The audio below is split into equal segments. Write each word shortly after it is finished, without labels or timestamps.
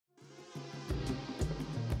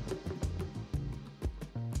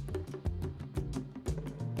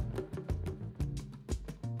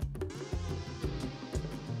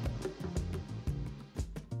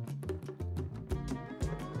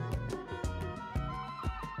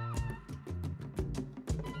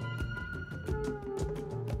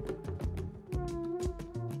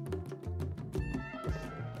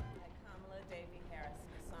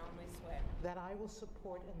that I will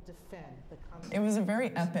support and defend the It was a very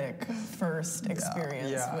epic first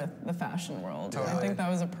experience with the fashion world. Totally. I think that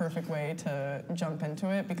was a perfect way to jump into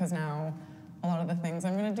it, because now a lot of the things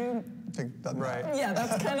I'm going to do, right? Yeah,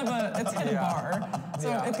 that's kind of it's hit a bar,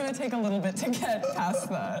 so it's going to take a little bit to get past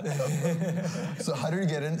that. So how did you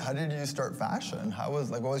get in? How did you start fashion? How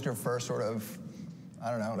was what was your first sort of,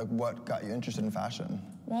 I don't know, what got you interested in fashion?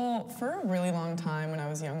 Well, for a really long time when I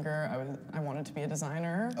was younger, I wanted to be a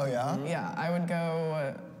designer. Oh yeah? Yeah, I would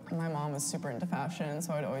go. My mom was super into fashion,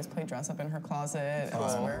 so I'd always play dress up in her closet.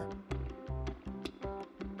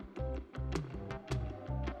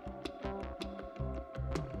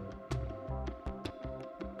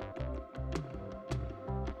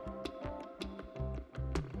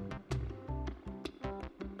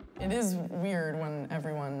 It is weird when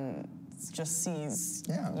everyone just sees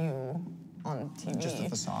you on TV. Just a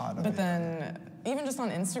facade. But then, even just on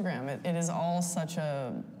Instagram, it is all such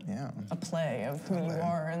a play of who you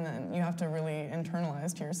are, and then you have to really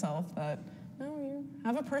internalize to yourself that, no, you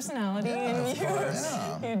have a personality and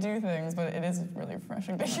you do things, but it is really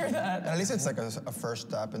refreshing to hear that. And at least it's like a first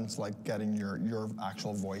step into like getting your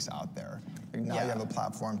actual voice out there. Like now you have a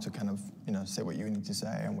platform to kind of, say what you need to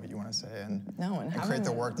say and what you want to say and create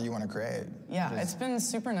the work that you want to create. Yeah, it's been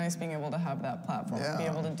super nice being able to have that platform, be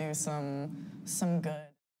able to do some good.